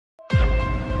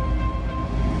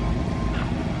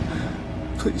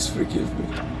Please forgive me.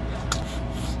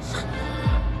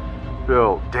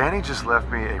 Bill, Danny just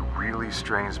left me a really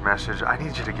strange message. I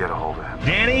need you to get a hold of him.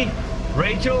 Danny?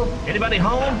 Rachel? Anybody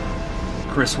home?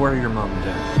 Chris, where are your mom and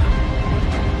dad?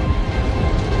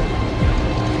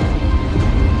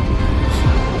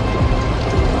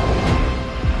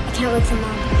 I can't wait for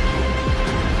Mom.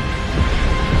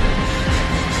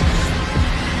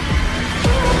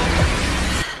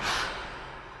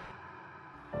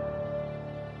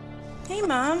 Hey,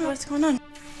 Mom, what's going on?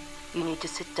 You need to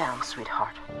sit down,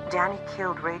 sweetheart. Danny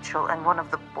killed Rachel and one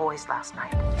of the boys last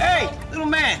night. Hey, little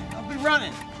man, I'll be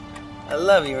running. I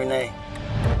love you, Renee.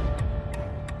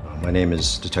 My name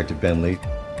is Detective Ben Lee.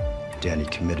 Danny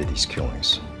committed these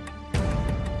killings.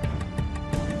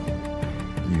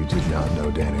 You did not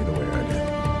know Danny the way I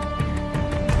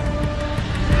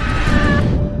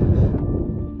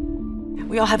did.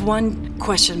 We all have one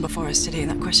question before us today,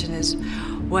 and that question is,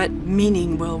 what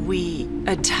meaning will we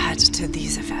attach to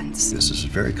these events? This is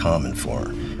very common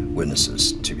for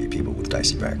witnesses to be people with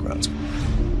dicey backgrounds.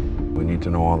 We need to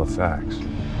know all the facts.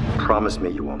 Promise me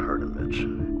you won't hurt him, Mitch.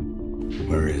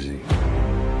 Where is he?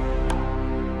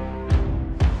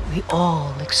 We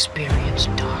all experience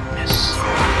darkness.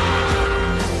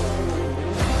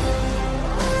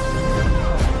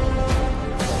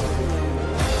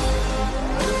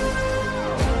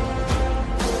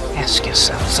 Ask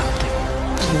yourself something.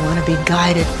 Do you want to be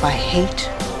guided by hate?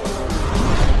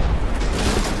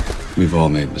 We've all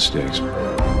made mistakes.